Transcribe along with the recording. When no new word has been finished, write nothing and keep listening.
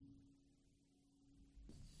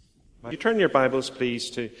You turn your Bibles, please,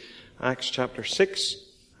 to Acts chapter 6.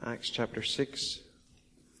 Acts chapter 6.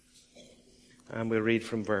 And we'll read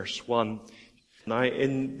from verse 1. Now,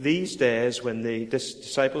 in these days, when the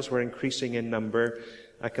disciples were increasing in number,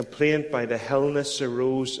 a complaint by the Hellenists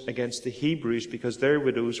arose against the Hebrews because their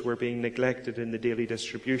widows were being neglected in the daily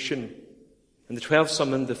distribution. And the 12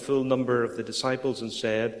 summoned the full number of the disciples and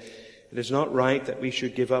said, "It is not right that we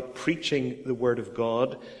should give up preaching the word of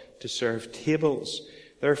God to serve tables.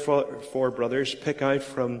 Therefore, brothers, pick out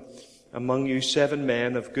from among you 7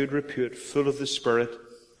 men of good repute, full of the Spirit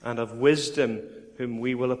and of wisdom, whom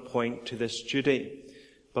we will appoint to this duty.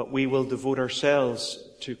 But we will devote ourselves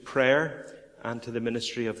to prayer and to the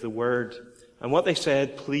ministry of the word." And what they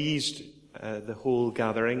said pleased the whole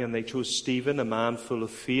gathering, and they chose Stephen, a man full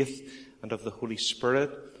of faith and of the Holy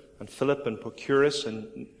Spirit, and Philip and Prochorus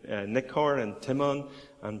and Nicanor and Timon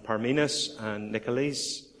and Parmenas and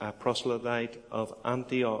Nicholas, a proselyte of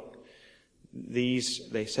Antioch. These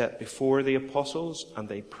they set before the apostles, and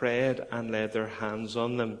they prayed and laid their hands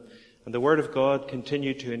on them. And the word of God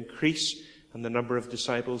continued to increase, and the number of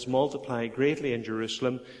disciples multiplied greatly in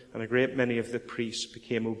Jerusalem, and a great many of the priests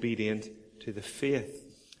became obedient to the faith.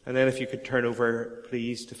 And then if you could turn over,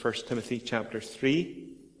 please, to 1 Timothy chapter 3.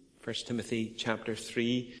 1 Timothy chapter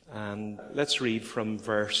 3, and let's read from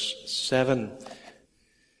verse 7.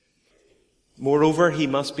 "Moreover, he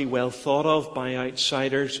must be well thought of by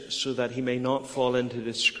outsiders, so that he may not fall into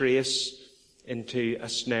disgrace, into a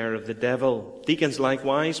snare of the devil. Deacons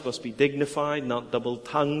likewise must be dignified, not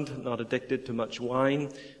double-tongued, not addicted to much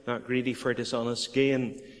wine, not greedy for dishonest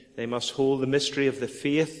gain. They must hold the mystery of the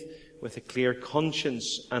faith with a clear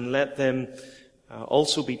conscience, and let them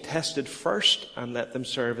also be tested first, and let them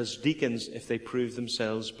serve as deacons if they prove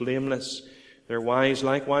themselves blameless. Their wives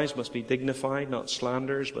likewise must be dignified, not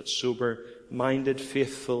slanderers, but sober-minded,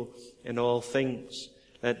 faithful in all things.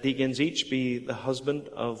 Let deacons each be the husband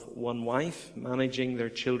of one wife, managing their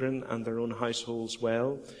children and their own households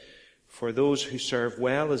well. For those who serve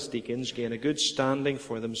well as deacons gain a good standing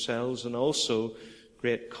for themselves, and also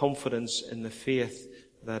great confidence in the faith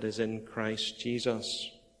that is in Christ Jesus."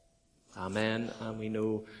 Amen. And we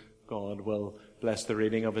know God will bless the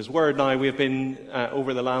reading of His Word. Now, we've been,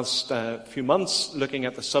 over the last few months, looking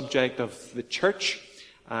at the subject of the church.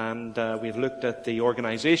 And we've looked at the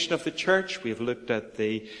organization of the church. We've looked at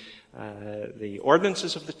the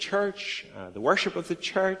ordinances of the church, the worship of the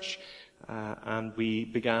church. And we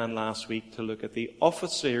began last week to look at the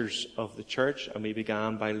officers of the church. And we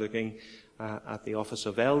began by looking at the office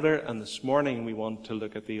of elder. And this morning we want to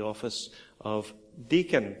look at the office of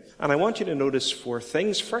deacon. And I want you to notice 4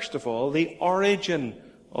 things. First of all, the origin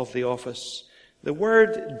of the office. The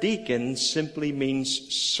word deacon simply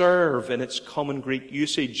means serve in its common Greek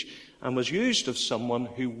usage, and was used of someone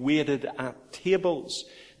who waited at tables.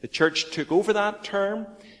 The church took over that term.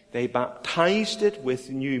 They baptized it with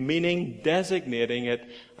new meaning, designating it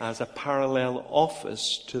as a parallel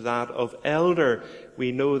office to that of elder.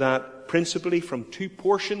 We know that principally from 2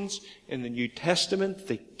 portions in the New Testament.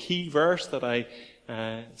 The key verse that I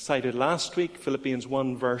cited last week, Philippians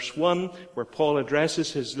 1 verse 1, where Paul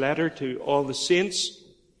addresses his letter to all the saints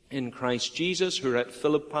in Christ Jesus who are at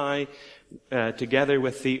Philippi, together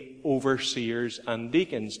with the overseers and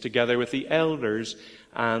deacons, together with the elders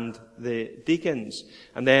and the deacons.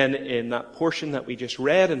 And then in that portion that we just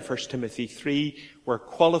read in 1 Timothy 3, where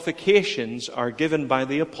qualifications are given by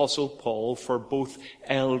the Apostle Paul for both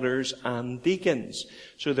elders and deacons.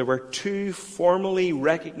 So there were 2 formally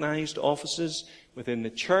recognized offices within the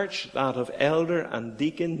church, that of elder and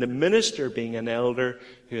deacon, the minister being an elder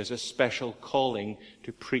who has a special calling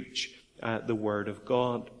to preach the Word of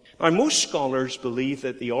God. Now, most scholars believe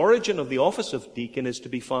that the origin of the office of deacon is to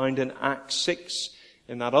be found in Acts 6,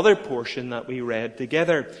 in that other portion that we read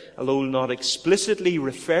together. Although not explicitly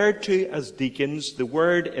referred to as deacons, the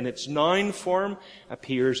word in its noun form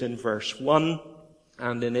appears in verse 1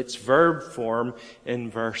 and in its verb form in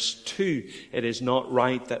verse 2. It is not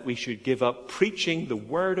right that we should give up preaching the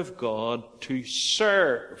Word of God to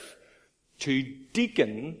serve, to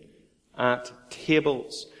deacon at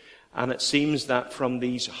tables. And it seems that from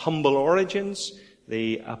these humble origins,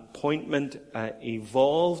 the appointment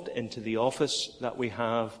evolved into the office that we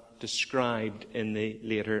have described in the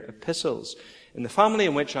later epistles. In the family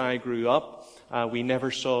in which I grew up, we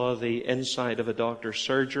never saw the inside of a doctor's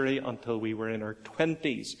surgery until we were in our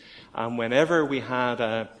 20s. And whenever we had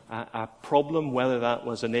a problem, whether that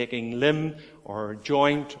was an aching limb or a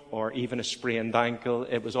joint or even a sprained ankle,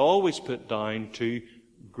 it was always put down to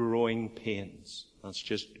growing pains. That's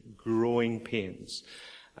just growing pains.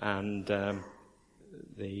 And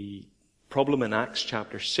the problem in Acts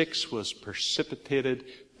chapter 6 was precipitated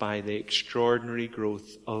by the extraordinary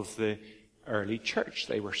growth of the early church.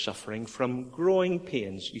 They were suffering from growing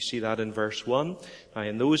pains. You see that in verse 1. Now,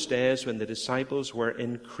 in those days when the disciples were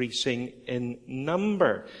increasing in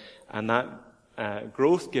number, and that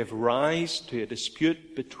growth gave rise to a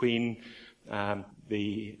dispute between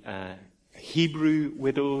the Hebrew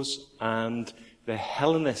widows and the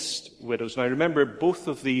Hellenist widows. Now, remember, both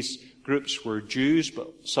of these groups were Jews, but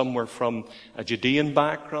some were from a Judean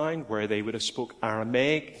background where they would have spoke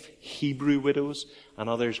Aramaic, Hebrew widows, and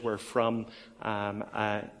others were from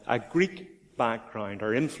a Greek background,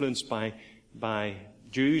 or influenced by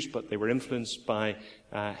Jews, but they were influenced by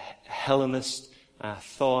Hellenist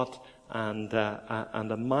thought and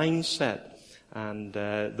a mindset. And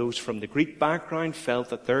those from the Greek background felt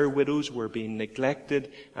that their widows were being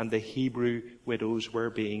neglected and the Hebrew widows were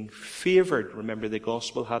being favored. Remember, the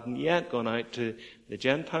gospel hadn't yet gone out to the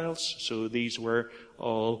Gentiles, so these were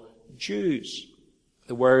all Jews.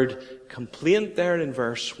 The word complaint there in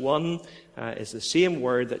verse 1 is the same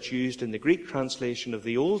word that's used in the Greek translation of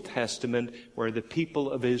the Old Testament, where the people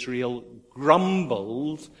of Israel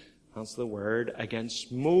grumbled, that's the word,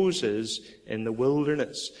 against Moses in the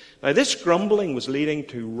wilderness. Now, this grumbling was leading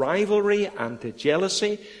to rivalry and to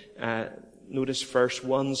jealousy. Notice verse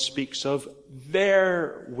 1 speaks of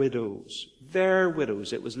their widows. Their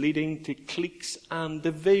widows. It was leading to cliques and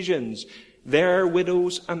divisions. Their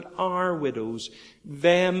widows and our widows.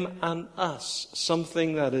 Them and us.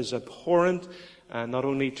 Something that is abhorrent not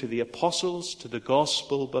only to the apostles, to the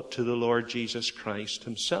gospel, but to the Lord Jesus Christ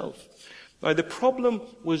himself. Now, the problem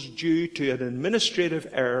was due to an administrative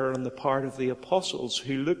error on the part of the apostles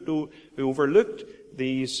who overlooked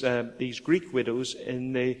these Greek widows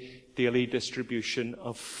in the daily distribution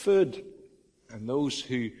of food. And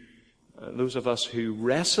those of us who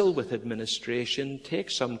wrestle with administration take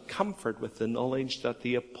some comfort with the knowledge that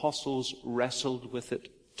the apostles wrestled with it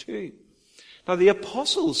too. Now, the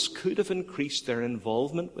apostles could have increased their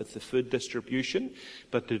involvement with the food distribution,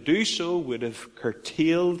 but to do so would have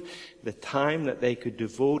curtailed the time that they could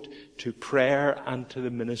devote to prayer and to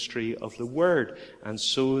the ministry of the word. And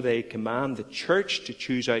so they command the church to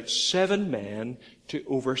choose out 7 men to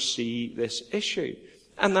oversee this issue.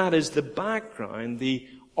 And that is the background, the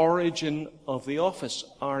origin of the office.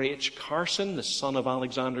 R.H. Carson, the son of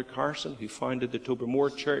Alexander Carson, who founded the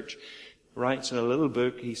Tobermoor Church, writes in a little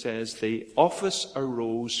book, he says, the office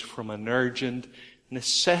arose from an urgent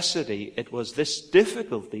necessity. It was this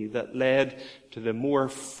difficulty that led to the more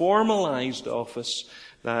formalized office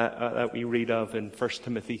that we read of in 1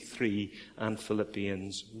 Timothy 3 and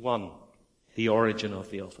Philippians 1. The origin of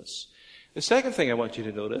the office. The second thing I want you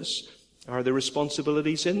to notice are the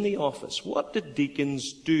responsibilities in the office. What did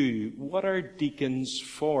deacons do? What are deacons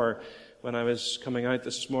for? When I was coming out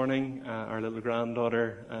this morning, our little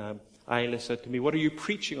granddaughter, Isla, said to me, "What are you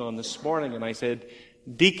preaching on this morning?" And I said,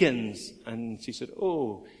 "Deacons." And she said,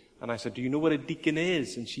 "Oh." And I said, "Do you know what a deacon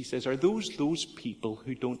is?" And she says, "Are those people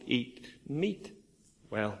who don't eat meat?"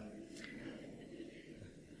 Well,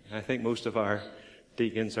 I think most of our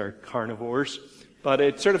deacons are carnivores. But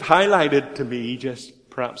it sort of highlighted to me just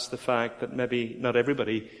perhaps the fact that maybe not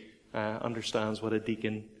everybody understands what a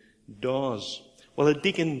deacon does. Well, a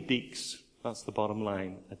deacon deeks. That's the bottom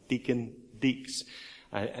line. A deacon deeks.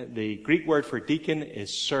 The Greek word for deacon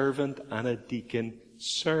is servant, and a deacon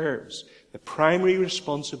serves. The primary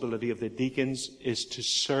responsibility of the deacons is to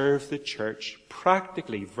serve the church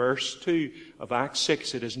practically. Verse 2 of Acts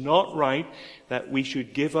 6, it is not right that we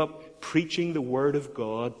should give up preaching the word of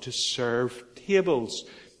God to serve tables.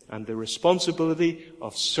 And the responsibility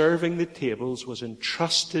of serving the tables was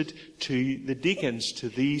entrusted to the deacons, to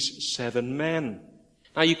these 7 men.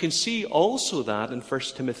 Now, you can see also that in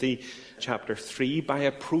 1 Timothy chapter 3 by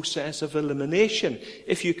a process of elimination.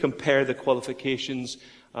 If you compare the qualifications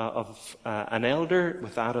of an elder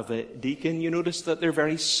with that of a deacon, you notice that they're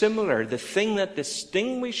very similar. The thing that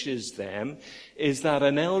distinguishes them is that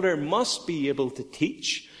an elder must be able to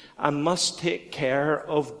teach and must take care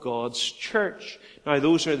of God's church. Now,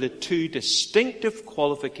 those are the 2 distinctive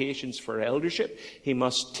qualifications for eldership. He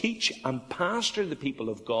must teach and pastor the people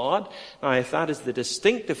of God. Now, if that is the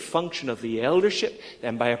distinctive function of the eldership,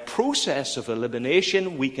 then by a process of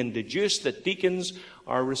elimination, we can deduce that deacons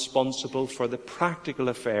are responsible for the practical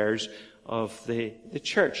affairs of the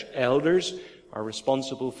church. Elders are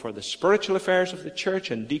responsible for the spiritual affairs of the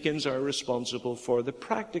church, and deacons are responsible for the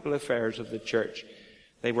practical affairs of the church.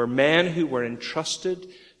 They were men who were entrusted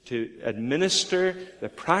to administer the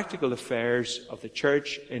practical affairs of the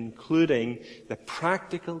church, including the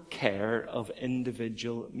practical care of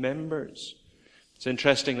individual members. It's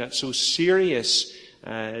interesting that so serious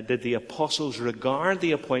did the apostles regard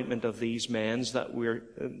the appointment of these men that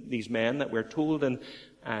we're told in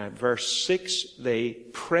verse 6, they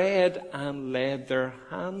prayed and laid their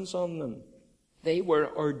hands on them. They were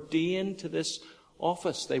ordained to this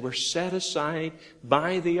office. They were set aside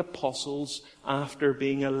by the apostles after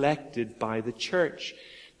being elected by the church.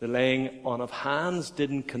 The laying on of hands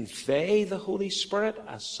didn't convey the Holy Spirit,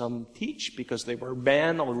 as some teach, because they were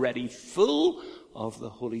men already full of the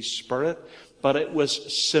Holy Spirit, but it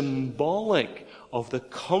was symbolic of the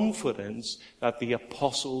confidence that the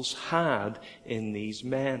apostles had in these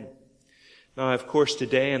men. Now, of course,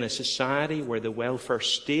 today in a society where the welfare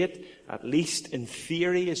state, at least in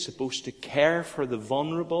theory, is supposed to care for the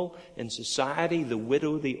vulnerable in society, the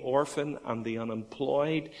widow, the orphan, and the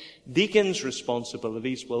unemployed, deacons'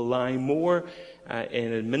 responsibilities will lie more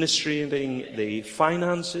in administrating the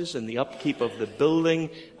finances and the upkeep of the building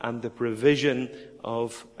and the provision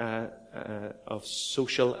of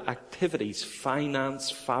social activities,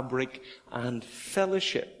 finance, fabric, and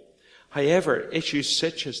fellowship. However, issues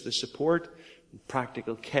such as the support and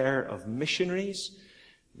practical care of missionaries,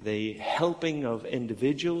 the helping of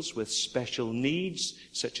individuals with special needs,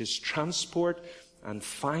 such as transport and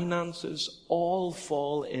finances, all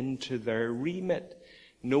fall into their remit.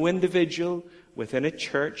 No individual within a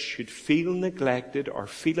church should feel neglected or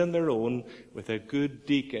feel on their own with a good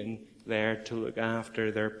deacon there to look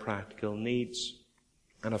after their practical needs.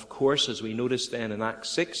 And of course, as we notice then in Acts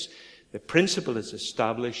 6, the principle is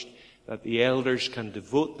established that the elders can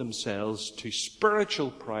devote themselves to spiritual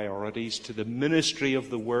priorities, to the ministry of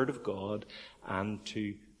the Word of God, and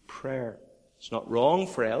to prayer. It's not wrong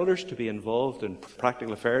for elders to be involved in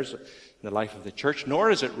practical affairs in the life of the church, nor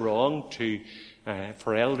is it wrong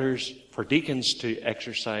for deacons to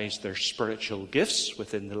exercise their spiritual gifts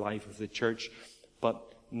within the life of the church,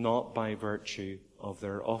 but not by virtue of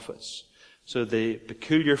their office. So the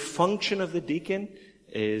peculiar function of the deacon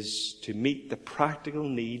is to meet the practical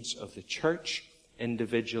needs of the church,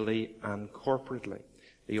 individually and corporately.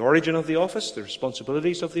 The origin of the office, the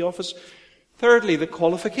responsibilities of the office. Thirdly, the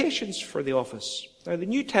qualifications for the office. Now, the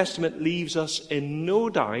New Testament leaves us in no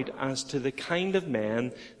doubt as to the kind of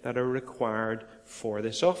men that are required for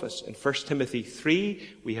this office. In 1 Timothy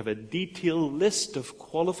 3, we have a detailed list of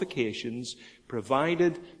qualifications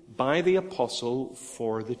provided by the apostle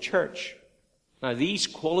for the church. Now, these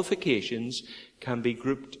qualifications can be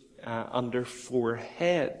grouped under 4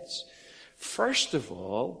 heads. First of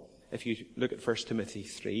all, if you look at 1 Timothy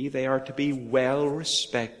 3, they are to be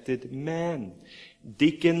well-respected men.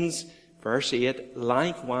 Deacons, verse 8,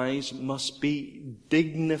 likewise must be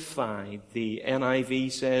dignified. The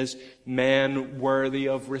NIV says, men worthy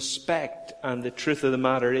of respect. And the truth of the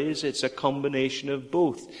matter is, it's a combination of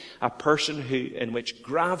both. A person in which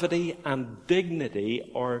gravity and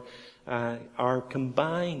dignity are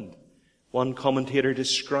combined. One commentator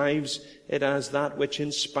describes it as that which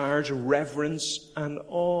inspires reverence and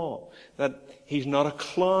awe. That he's not a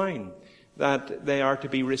clown. That they are to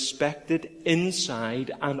be respected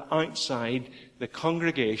inside and outside the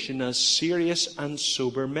congregation as serious and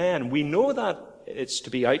sober men. We know that it's to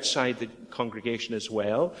be outside the congregation as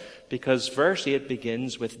well, because verse 8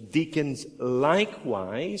 begins with deacons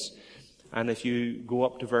likewise. And if you go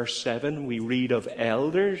up to verse 7, we read of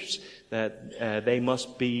elders, that they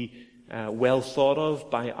must be well thought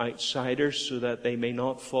of by outsiders so that they may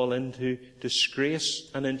not fall into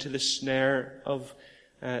disgrace and into the snare of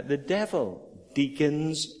the devil.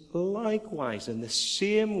 Deacons likewise. In the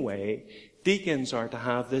same way, deacons are to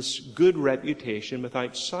have this good reputation with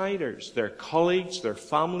outsiders, their colleagues, their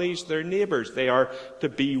families, their neighbours. They are to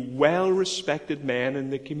be well-respected men in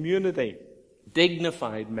the community,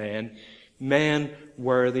 dignified men, men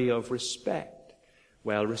worthy of respect.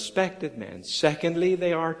 Well-respected men. Secondly,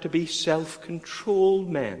 they are to be self-controlled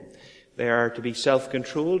men. They are to be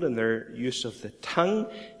self-controlled in their use of the tongue,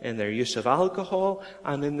 in their use of alcohol,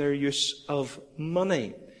 and in their use of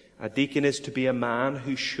money. A deacon is to be a man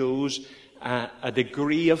who shows a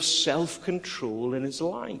degree of self-control in his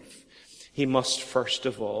life. He must, first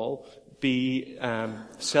of all, be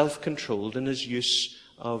self-controlled in his use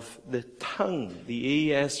of the tongue. The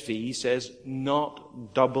ESV says,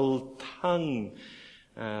 not double-tongued.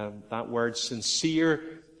 That word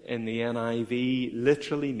sincere in the NIV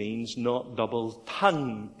literally means not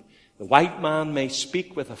double-tongued. The white man may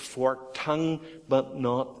speak with a forked tongue, but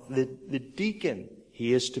not the deacon.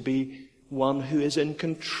 He is to be one who is in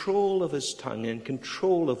control of his tongue, in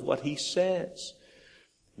control of what he says.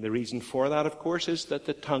 And the reason for that, of course, is that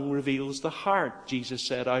the tongue reveals the heart. Jesus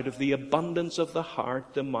said, out of the abundance of the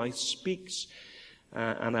heart, the mouth speaks.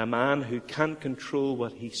 And a man who can't control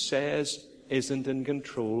what he says isn't in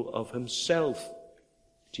control of himself.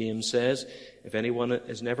 James says, if anyone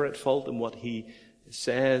is never at fault in what he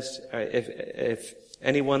says, if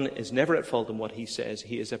anyone is never at fault in what he says,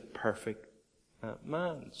 he is a perfect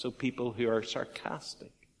man. So people who are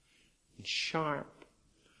sarcastic and sharp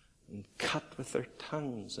and cut with their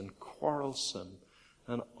tongues and quarrelsome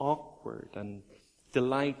and awkward and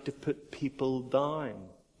delight to put people down,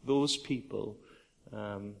 those people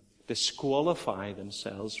disqualify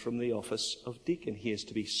themselves from the office of deacon. He is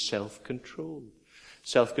to be self-controlled.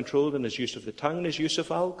 Self-controlled in his use of the tongue and his use of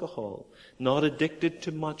alcohol. Not addicted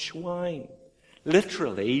to much wine.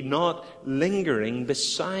 Literally, not lingering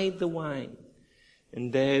beside the wine. In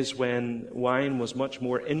days when wine was much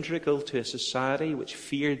more integral to a society which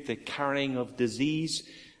feared the carrying of disease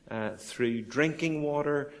through drinking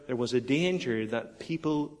water, there was a danger that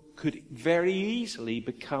people could very easily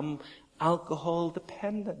become alcohol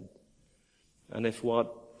dependent. And if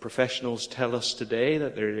what professionals tell us today,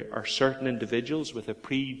 that there are certain individuals with a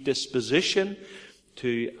predisposition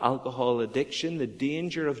to alcohol addiction, the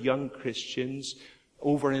danger of young Christians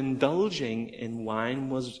overindulging in wine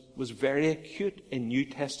was very acute in New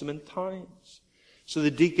Testament times. So the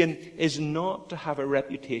deacon is not to have a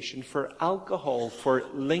reputation for alcohol, for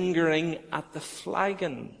lingering at the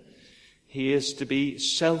flagon. He is to be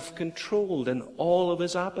self-controlled in all of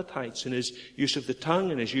his appetites, in his use of the tongue,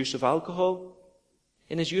 in his use of alcohol,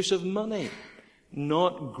 in his use of money.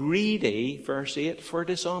 Not greedy, verse 8, for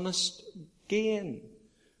dishonest gain.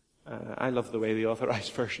 I love the way the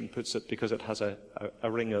Authorized Version puts it, because it has a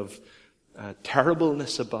ring of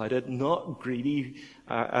terribleness about it. Not greedy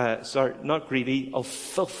of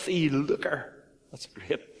filthy lucre. That's a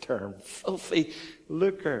great term. Filthy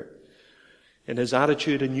lucre. In his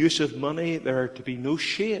attitude and use of money, there are to be no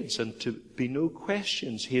shades and to be no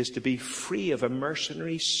questions. He is to be free of a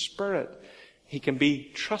mercenary spirit. He can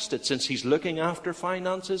be trusted. Since he's looking after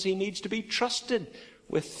finances, he needs to be trusted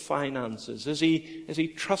with finances. Is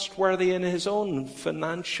he trustworthy in his own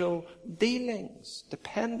financial dealings?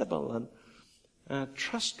 Dependable and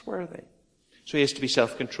trustworthy. So he has to be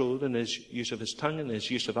self-controlled in his use of his tongue, in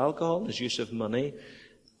his use of alcohol, his use of money.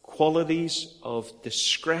 Qualities of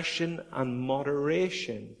discretion and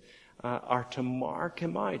moderation are to mark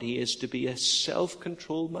him out. He is to be a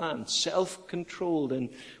self-controlled man, self-controlled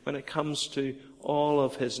when it comes to all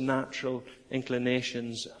of his natural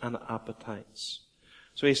inclinations and appetites.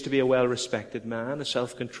 So he is to be a well-respected man, a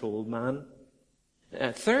self-controlled man.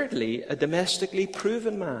 Thirdly, a domestically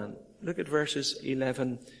proven man. Look at verses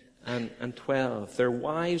 11 and 12. Their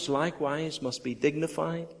wives likewise must be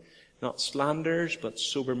dignified, not slanderers, but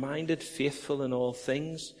sober-minded, faithful in all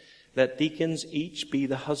things. Let deacons each be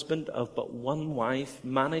the husband of but one wife,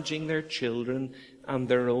 managing their children and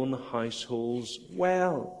their own households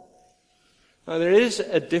well. Now, there is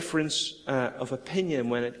a difference of opinion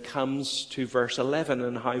when it comes to verse 11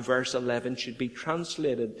 and how verse 11 should be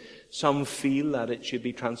translated. Some feel that it should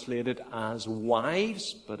be translated as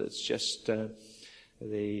wives, but it's just the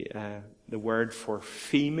word for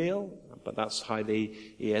female, but that's how the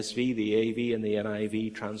ESV, the AV, and the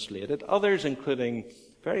NIV translate it. Others, including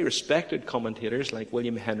very respected commentators like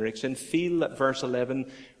William Hendrickson, feel that verse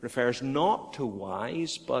 11 refers not to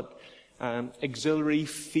wives, but auxiliary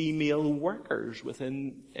female workers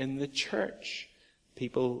within the church.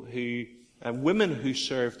 People women who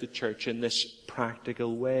serve the church in this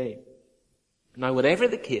practical way. Now, whatever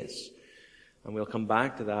the case, and we'll come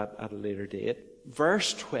back to that at a later date,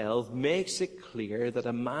 verse 12 makes it clear that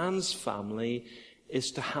a man's family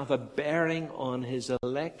is to have a bearing on his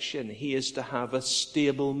election. He is to have a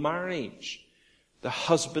stable marriage, the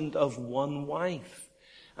husband of one wife,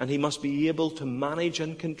 and he must be able to manage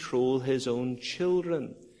and control his own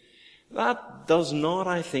children. That does not,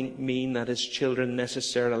 I think, mean that his children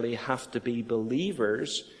necessarily have to be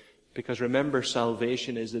believers, because remember,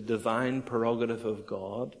 salvation is the divine prerogative of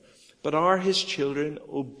God. But are his children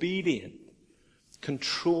obedient,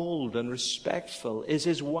 controlled and respectful? Is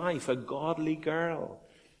his wife a godly girl?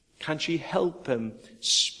 Can she help him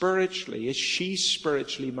spiritually? Is she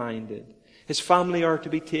spiritually minded? His family are to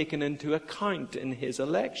be taken into account in his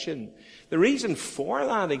election. The reason for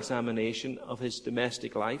that examination of his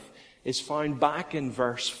domestic life is found back in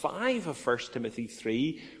verse 5 of 1 Timothy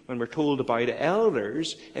 3, when we're told about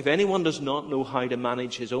elders. If anyone does not know how to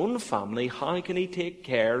manage his own family, how can he take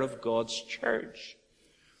care of God's church?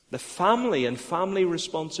 The family and family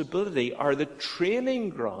responsibility are the training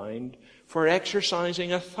ground for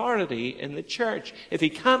exercising authority in the church. If he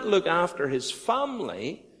can't look after his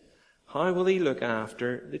family, how will he look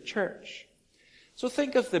after the church? So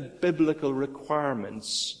think of the biblical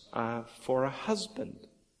requirements for a husband.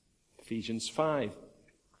 Ephesians 5.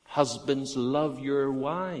 Husbands, love your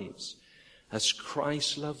wives, as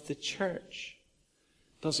Christ loved the church?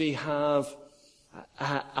 Does he have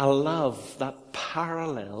a love that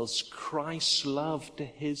parallels Christ's love to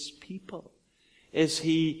his people? Is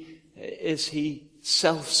he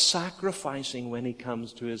self-sacrificing when he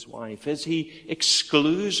comes to his wife? Is he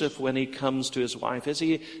exclusive when he comes to his wife? Is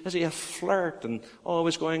he a flirt and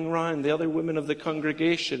always going around the other women of the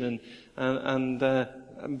congregation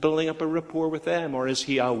and building up a rapport with them? Or is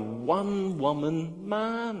he a one-woman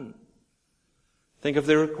man? Think of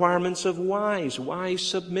the requirements of wives. Wives,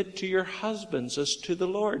 submit to your husbands as to the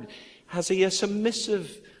Lord. Has he a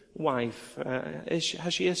submissive wife?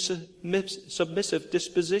 Has she a submissive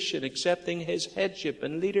disposition, accepting his headship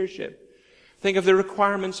and leadership? Think of the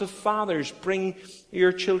requirements of fathers. Bring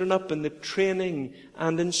your children up in the training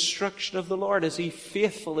and instruction of the Lord. Is he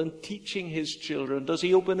faithful in teaching his children? Does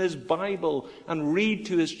he open his Bible and read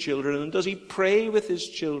to his children? And does he pray with his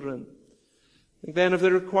children? Think then of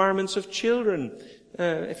the requirements of children.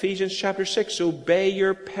 Ephesians chapter 6, obey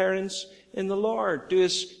your parents in the Lord. Do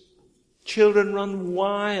his children run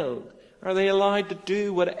wild? Are they allowed to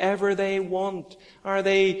do whatever they want? Are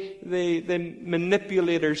they the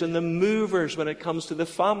manipulators and the movers when it comes to the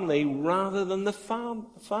family rather than the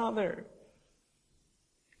father?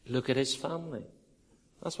 Look at his family.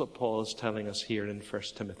 That's what Paul is telling us here in 1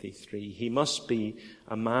 Timothy 3. He must be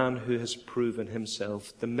a man who has proven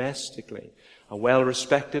himself domestically. A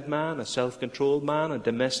well-respected man, a self-controlled man, a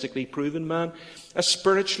domestically proven man, a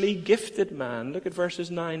spiritually gifted man. Look at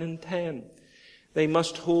verses 9 and 10. They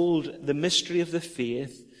must hold the mystery of the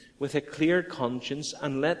faith with a clear conscience,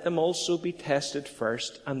 and let them also be tested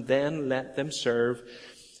first, and then let them serve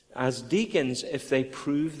as deacons if they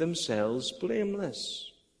prove themselves blameless.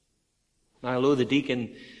 Now, although the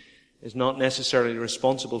deacon is not necessarily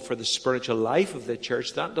responsible for the spiritual life of the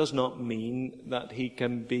church, that does not mean that he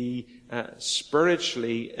can be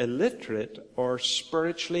spiritually illiterate or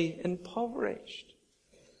spiritually impoverished.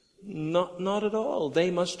 Not at all. They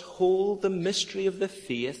must hold the mystery of the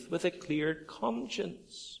faith with a clear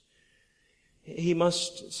conscience. He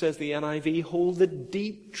must, says the NIV, hold the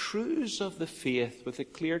deep truths of the faith with a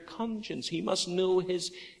clear conscience. He must know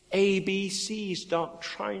his ABCs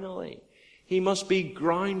doctrinally. He must be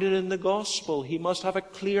grounded in the gospel. He must have a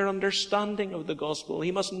clear understanding of the gospel.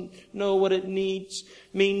 He must know what it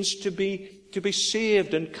means to be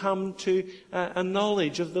saved and come to a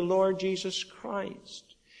knowledge of the Lord Jesus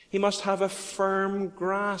Christ. He must have a firm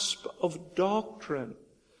grasp of doctrine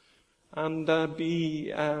and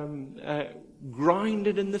be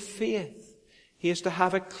grounded in the faith. He is to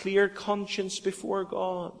have a clear conscience before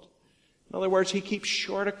God. In other words, he keeps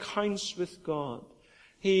short accounts with God.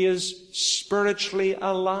 He is spiritually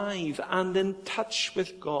alive and in touch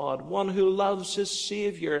with God, one who loves his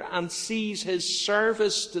Savior and sees his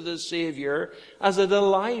service to the Savior as a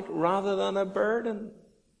delight rather than a burden.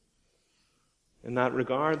 In that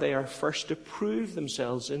regard, they are first to prove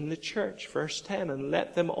themselves in the church, verse 10, and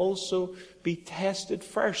let them also be tested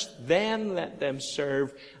first. Then let them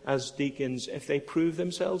serve as deacons if they prove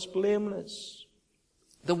themselves blameless.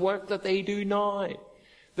 The work that they do now,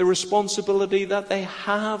 the responsibility that they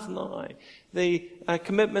have now, the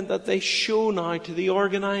commitment that they show now to the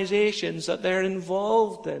organizations that they're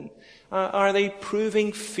involved in. Are they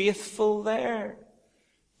proving faithful there?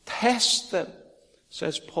 Test them,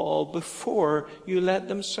 says Paul, before you let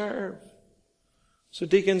them serve. So a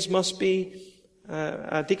deacon must be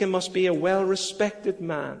a well-respected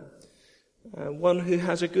man. One who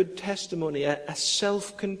has a good testimony, a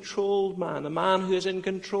self-controlled man, a man who is in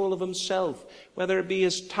control of himself, whether it be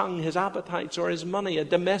his tongue, his appetites, or his money, a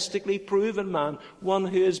domestically proven man, one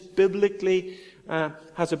who is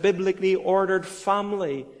has a biblically ordered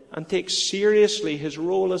family and takes seriously his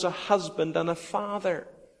role as a husband and a father,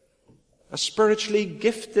 a spiritually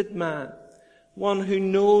gifted man, one who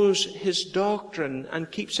knows his doctrine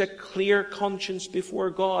and keeps a clear conscience before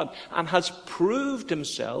God and has proved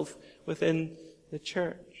himself within the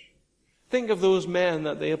church. Think of those men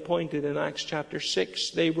that they appointed in Acts chapter 6.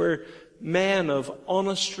 They were men of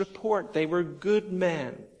honest report. They were good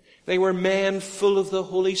men. They were men full of the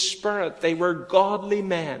Holy Spirit. They were godly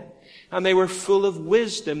men. And they were full of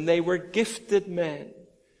wisdom. They were gifted men.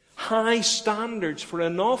 High standards for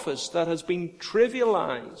an office that has been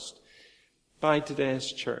trivialized by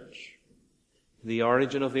today's church. The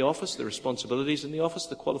origin of the office, the responsibilities in the office,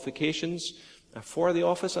 the qualifications for the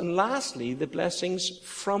office, and lastly, the blessings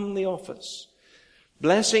from the office.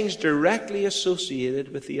 Blessings directly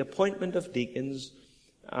associated with the appointment of deacons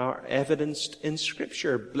are evidenced in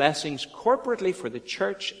Scripture. Blessings corporately for the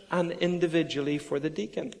church and individually for the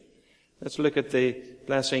deacon. Let's look at the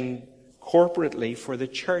blessing corporately for the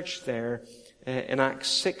church there in Acts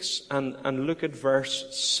 6 and look at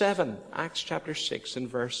verse 7. Acts chapter 6 and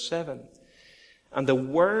verse 7. And the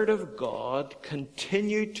word of God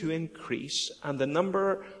continued to increase, and the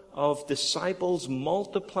number of disciples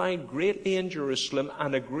multiplied greatly in Jerusalem,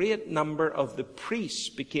 and a great number of the priests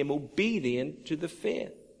became obedient to the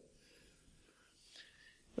faith.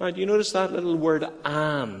 Now, do you notice that little word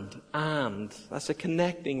and? That's a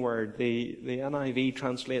connecting word. The NIV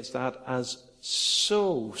translates that as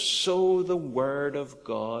so the word of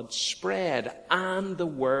God spread, and the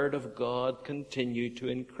word of God continued to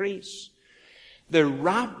increase. The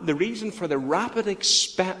reason for the rapid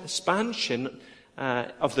expansion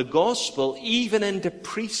of the gospel, even into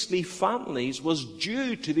priestly families, was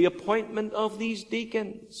due to the appointment of these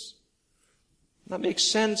deacons. That makes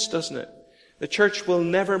sense, doesn't it? The church will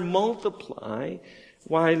never multiply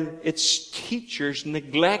while its teachers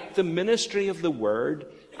neglect the ministry of the word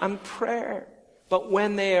and prayer. But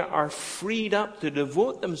when they are freed up to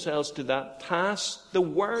devote themselves to that task, the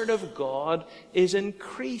word of God is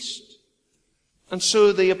increased. And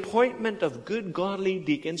so the appointment of good godly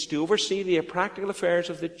deacons to oversee the practical affairs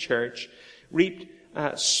of the church reaped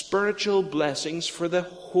spiritual blessings for the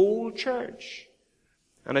whole church.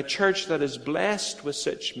 And a church that is blessed with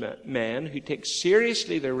such men who take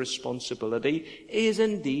seriously their responsibility is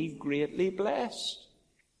indeed greatly blessed.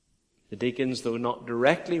 The deacons, though not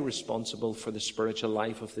directly responsible for the spiritual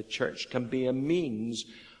life of the church, can be a means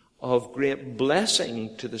of great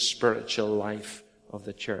blessing to the spiritual life of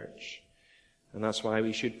the church. And that's why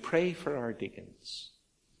we should pray for our deacons.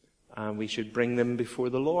 And we should bring them before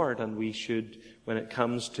the Lord. And we should, when it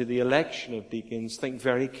comes to the election of deacons, think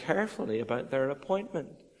very carefully about their appointment.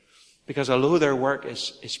 Because although their work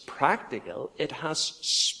is practical, it has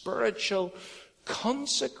spiritual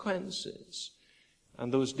consequences.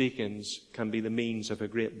 And those deacons can be the means of a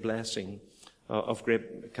great blessing,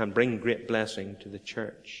 can bring great blessing to the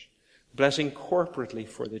church. Blessing corporately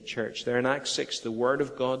for the church. There in Acts 6, the word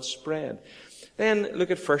of God spread. Then look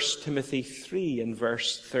at 1 Timothy 3 and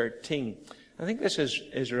verse 13. I think this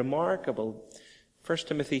is remarkable. 1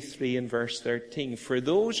 Timothy 3 and verse 13. For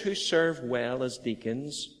those who serve well as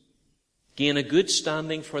deacons gain a good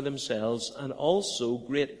standing for themselves and also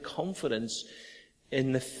great confidence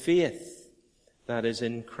in the faith that is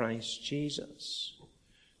in Christ Jesus.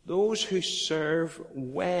 Those who serve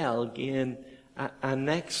well gain an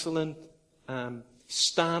excellent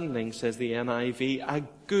standing, says the NIV, a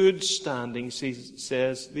good standing,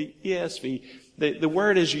 says the ESV. The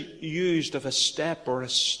word is used of a step or a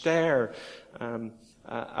stair,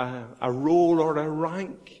 a role or a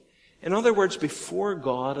rank. In other words, before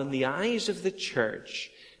God and the eyes of the church,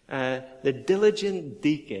 the diligent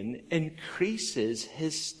deacon increases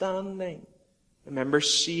his standing. The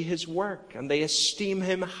members see his work and they esteem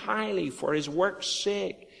him highly for his work's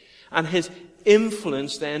sake. And his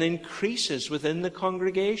influence then increases within the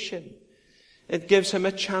congregation. It gives him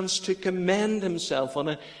a chance to commend himself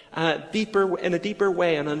in a deeper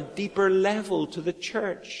way, on a deeper level to the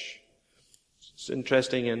church. It's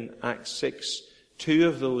interesting in Acts 6, two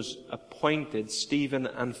of those appointed, Stephen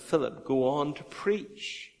and Philip, go on to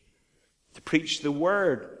preach the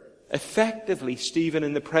word. Effectively, Stephen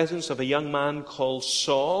in the presence of a young man called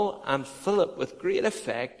Saul, and Philip with great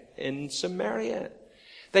effect in Samaria.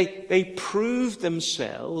 They proved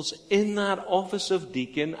themselves in that office of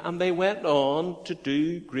deacon, and they went on to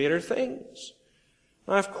do greater things.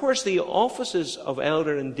 Now, of course, the offices of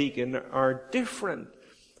elder and deacon are different,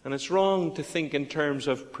 and it's wrong to think in terms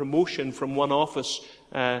of promotion from one office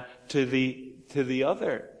to the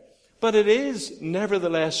other. But it is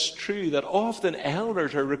nevertheless true that often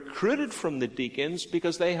elders are recruited from the deacons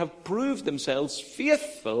because they have proved themselves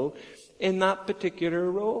faithful in that particular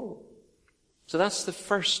role. So that's the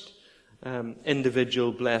first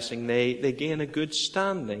individual blessing. They gain a good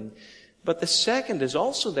standing. But the second is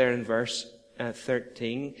also there in verse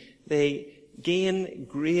 13. They gain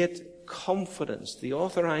great confidence. The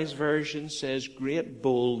Authorized Version says great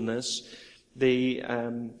boldness. The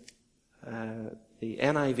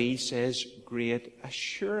NIV says great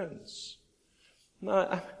assurance.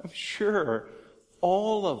 Now, I'm sure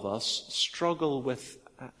all of us struggle with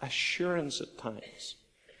assurance at times.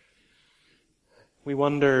 We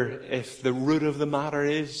wonder if the root of the matter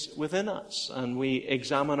is within us, and we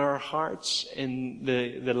examine our hearts in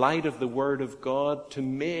the light of the Word of God to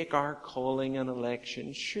make our calling and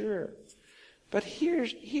election sure. But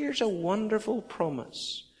here's a wonderful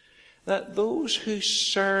promise, that those who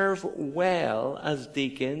serve well as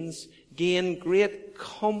deacons gain great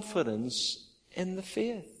confidence in the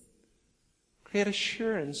faith, great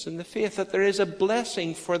assurance in the faith, that there is a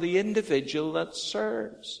blessing for the individual that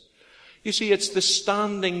serves. You see, it's the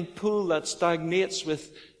standing pool that stagnates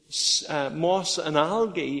with moss and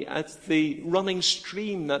algae. It's the running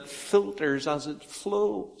stream that filters as it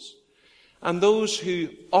flows. And those who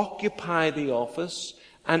occupy the office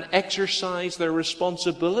and exercise their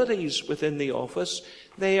responsibilities within the office,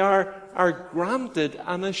 they are granted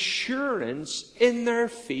an assurance in their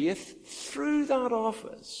faith through that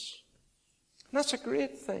office. And that's a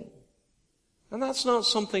great thing. And that's not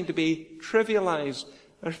something to be trivialized.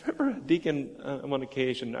 I remember a deacon on one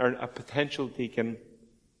occasion, or a potential deacon,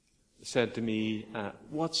 said to me,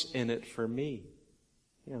 what's in it for me?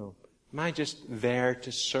 Am I just there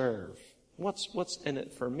to serve? What's in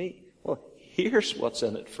it for me? Well, here's what's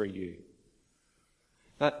in it for you.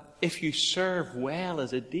 That if you serve well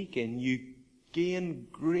as a deacon, you gain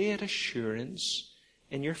great assurance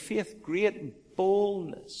in your faith, great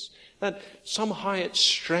boldness. That somehow it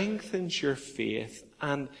strengthens your faith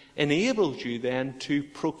and enables you then to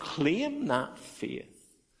proclaim that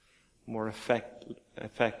faith more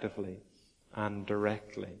effectively and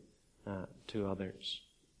directly to others.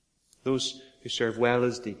 Those who serve well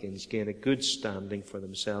as deacons gain a good standing for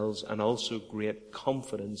themselves and also great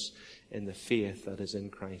confidence in the faith that is in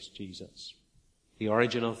Christ Jesus. The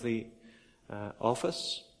origin of the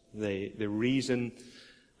office, the reason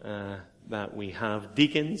that we have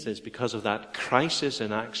deacons is because of that crisis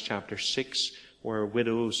in Acts chapter 6 where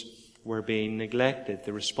widows were being neglected.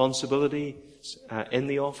 The responsibility in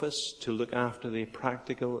the office to look after the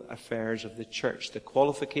practical affairs of the church. The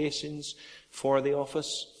qualifications for the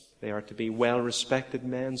office, they are to be well-respected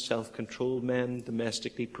men, self-controlled men,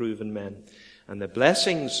 domestically proven men. And the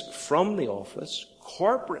blessings from the office,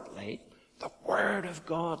 corporately, the Word of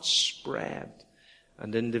God spread.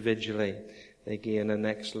 And individually, they gain an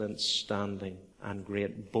excellent standing and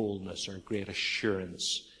great boldness or great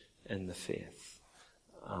assurance in the faith.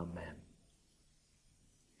 Amen.